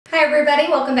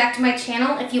everybody, welcome back to my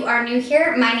channel. If you are new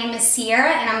here, my name is Sierra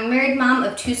and I'm a married mom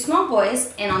of 2 small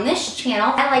boys, and on this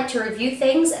channel I like to review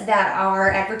things that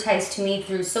are advertised to me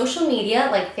through social media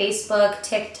like Facebook,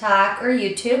 TikTok, or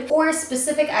YouTube, or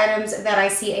specific items that I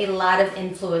see a lot of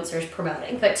influencers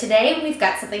promoting. But today we've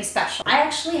got something special. I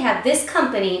actually had this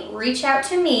company reach out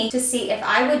to me to see if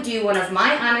I would do one of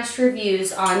my honest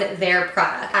reviews on their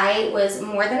product. I was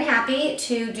more than happy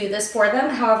to do this for them.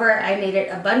 However, I made it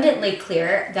abundantly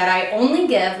clear that I only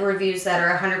give reviews that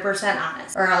are 100%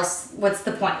 honest, or else what's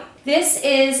the point? This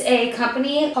is a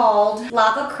company called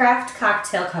Lava Craft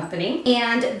Cocktail Company,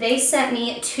 and they sent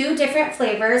me 2 different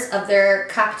flavors of their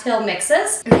cocktail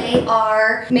mixes. They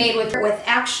are made with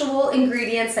actual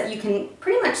ingredients that you can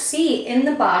pretty much see in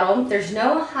the bottle. There's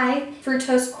no high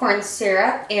fructose corn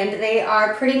syrup, and they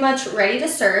are pretty much ready to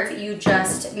serve. You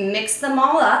just mix them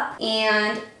all up,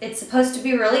 and it's supposed to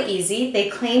be really easy. They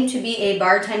claim to be a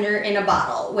bartender in a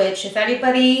bottle, which if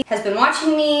anybody has been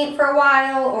watching me for a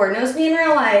while or knows me in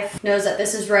real life knows that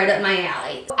this is right up my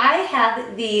alley. I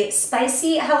have the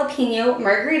spicy jalapeno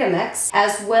margarita mix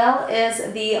as well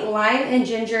as the lime and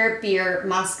ginger beer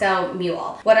Moscow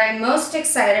Mule. What I'm most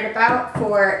excited about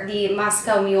for the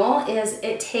Moscow Mule is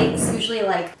it takes usually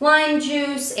like lime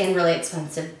juice and really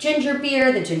expensive ginger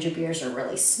beer. The ginger beers are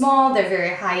really small, they're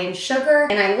very high in sugar,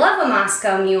 and I love a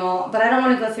Moscow Mule, but I don't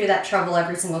want to go through that trouble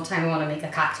every single time I want to make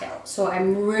a cocktail. So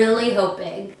I'm really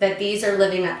hoping that these are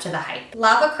living up to the hype.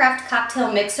 Lava Craft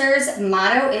Cocktail Mixer's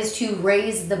motto is to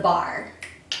raise the bar.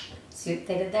 See what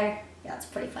they did there? Yeah, it's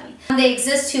pretty funny. They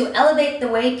exist to elevate the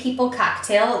way people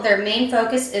cocktail. Their main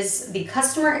focus is the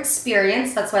customer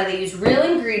experience. That's why they use real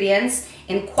ingredients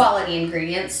and quality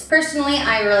ingredients. Personally,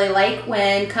 I really like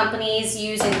when companies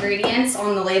use ingredients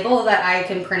on the label that I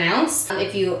can pronounce.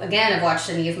 If you, again, have watched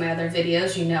any of my other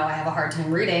videos, you know I have a hard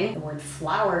time reading the word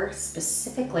flour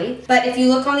specifically. But if you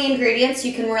look on the ingredients,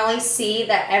 you can really see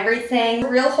that everything,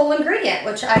 real whole ingredient,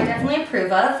 which I definitely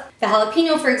approve of. The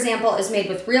jalapeno, for example, is made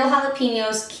with real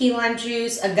jalapenos, key lime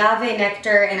juice, agave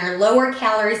nectar, and are lower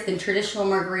calories than traditional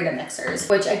margarita mixers,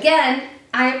 which again,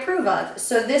 I approve of.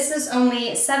 So this is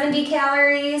only 70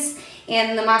 calories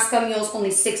and the Moscow Mule is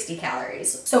only 60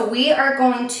 calories. So we are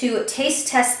going to taste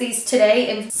test these today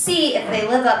and see if they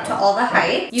live up to all the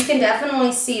hype. You can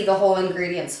definitely see the whole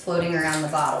ingredients floating around the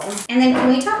bottle. And then can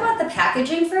we talk about the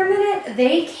packaging for a minute?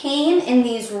 They came in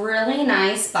these really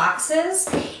nice boxes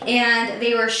and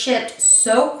they were shipped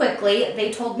so quickly.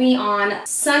 They told me on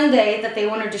Sunday that they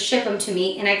wanted to ship them to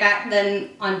me and I got them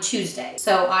on Tuesday.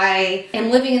 So I am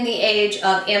living in the age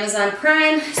of Amazon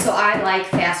Prime, so I like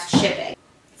fast shipping.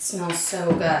 Smells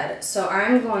so good. So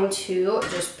I'm going to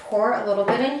just pour a little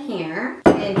bit in here,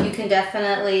 and you can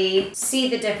definitely see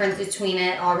the difference between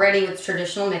it already with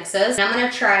traditional mixes. And I'm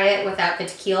gonna try it without the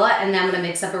tequila, and then I'm gonna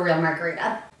mix up a real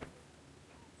margarita.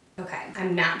 Okay,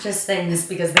 I'm not just saying this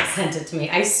because they sent it to me.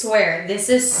 I swear, this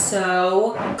is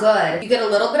so good. You get a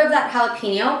little bit of that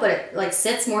jalapeno, but it like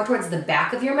sits more towards the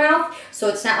back of your mouth, so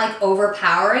it's not like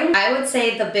overpowering. I would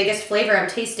say the biggest flavor I'm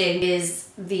tasting is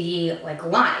the like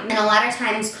lime. And a lot of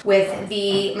times with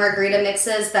the margarita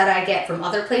mixes that I get from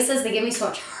other places, they give me so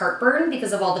much heartburn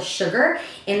because of all the sugar,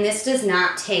 and this does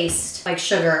not taste like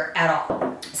sugar at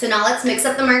all. So now let's mix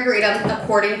up the margarita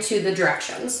according to the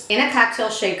directions. In a cocktail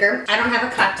shaker, I don't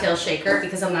have a cocktail shaker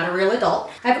because I'm not a real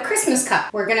adult. I have a Christmas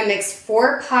cup. We're gonna mix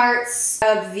 4 parts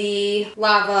of the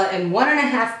lava and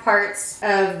 1.5 parts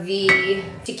of the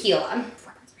tequila.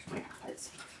 4 parts, 1.5 parts.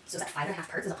 So is that 5.5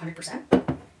 parts is 100%?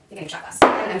 I think I can shot glass.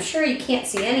 And I'm sure you can't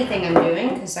see anything I'm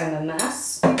doing because I'm a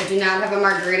mess. I do not have a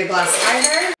margarita glass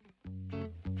either.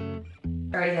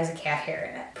 It already has a cat hair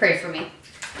in it. Pray for me.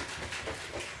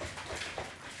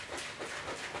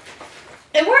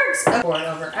 It works! Oh, pour it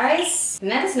over ice.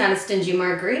 And that is not a stingy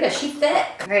margarita. She's thick.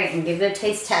 All right, and give it a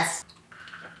taste test.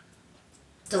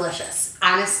 Delicious.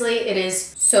 Honestly, it is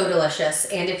so delicious.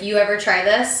 And if you ever try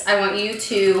this, I want you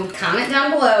to comment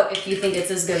down below if you think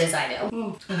it's as good as I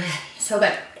do. So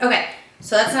good. Okay,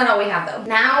 so that's not all we have though.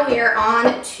 Now we are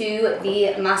on to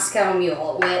the Moscow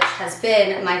Mule, which has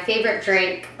been my favorite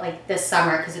drink like this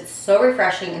summer because it's so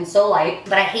refreshing and so light,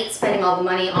 but I hate spending all the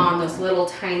money on those little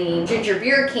tiny ginger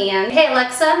beer cans. Hey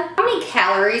Alexa, how many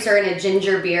calories are in a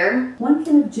ginger beer? 1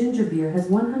 can of ginger beer has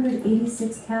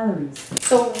 186 calories.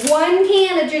 So 1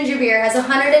 can of ginger beer has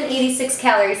 186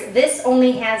 calories. This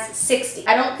only has 60.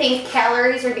 I don't think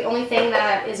calories are the only thing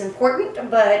that is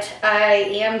important, but I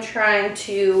am trying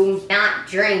to not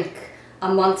drink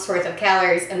a month's worth of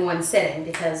calories in one sitting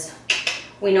because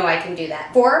we know I can do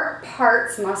that. 4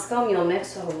 parts Moscow Mule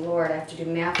mix. Oh Lord, I have to do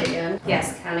math again.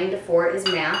 Yes, counting to 4 is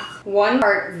math. 1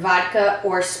 part vodka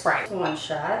or Sprite. 1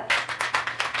 shot.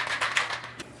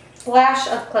 splash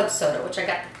of club soda, which I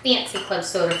got the fancy club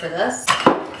soda for this.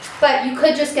 But you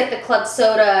could just get the club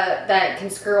soda that can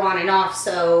screw on and off,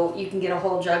 so you can get a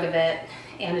whole jug of it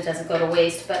and it doesn't go to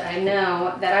waste. But I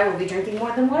know that I will be drinking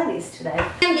more than one of these today.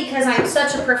 And because I'm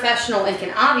such a professional and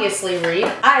can obviously read,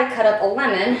 I cut up a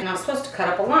lemon and I was supposed to cut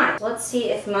up a lime. Let's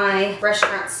see if my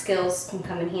restaurant skills can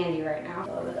come in handy right now.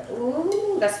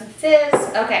 Ooh, got some fizz.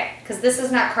 Okay, because this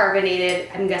is not carbonated,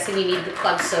 I'm guessing you need the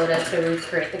club soda to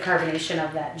recreate the carbonation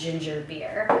of that ginger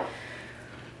beer.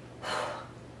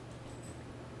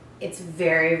 It's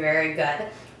very, very good.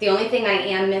 The only thing I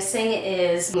am missing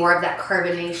is more of that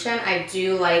carbonation. I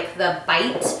do like the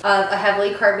bite of a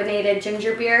heavily carbonated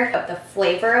ginger beer, but the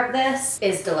flavor of this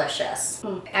is delicious.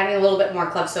 Adding a little bit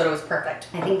more club soda was perfect.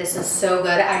 I think this is so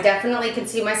good. I definitely can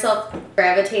see myself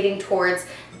gravitating towards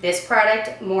this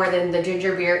product more than the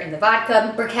ginger beer and the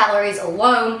vodka for calories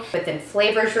alone, but then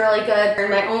flavor's really good. And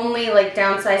my only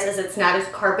downside is it's not as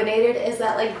carbonated as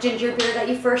that ginger beer that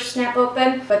you first snap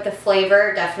open, but the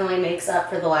flavor definitely makes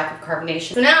up for the lack of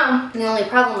carbonation. So now the only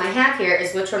problem I have here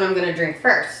is which one I'm gonna drink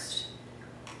first.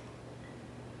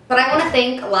 But I want to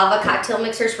thank Lava Cocktail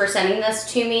Mixers for sending this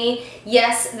to me.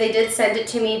 Yes, they did send it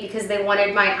to me because they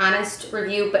wanted my honest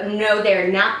review, but no,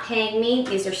 they're not paying me.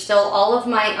 These are still all of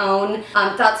my own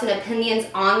thoughts and opinions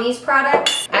on these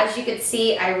products. As you can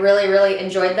see, I really, really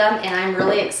enjoyed them, and I'm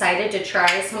really excited to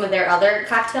try some of their other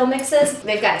cocktail mixes.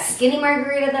 They've got a skinny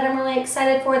margarita that I'm really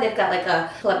excited for. They've got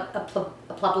a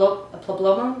plumbloma.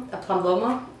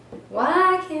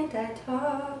 Why can't I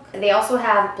talk? They also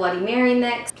have Bloody Mary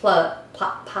mix,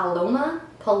 Paloma.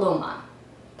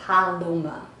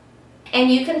 And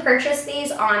you can purchase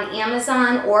these on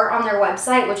Amazon or on their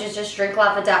website, which is just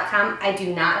drinklava.com. I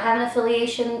do not have an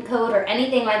affiliation code or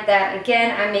anything like that.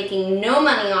 Again, I'm making no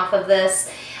money off of this.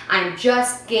 I'm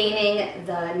just gaining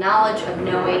the knowledge of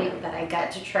knowing that I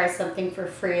got to try something for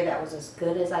free that was as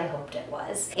good as I hoped it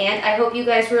was. And I hope you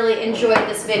guys really enjoyed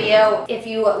this video. If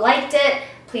you liked it,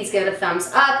 please give it a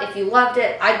thumbs up. If you loved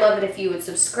it, I'd love it if you would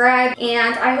subscribe.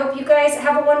 And I hope you guys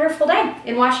have a wonderful day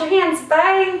and wash your hands.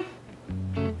 Bye.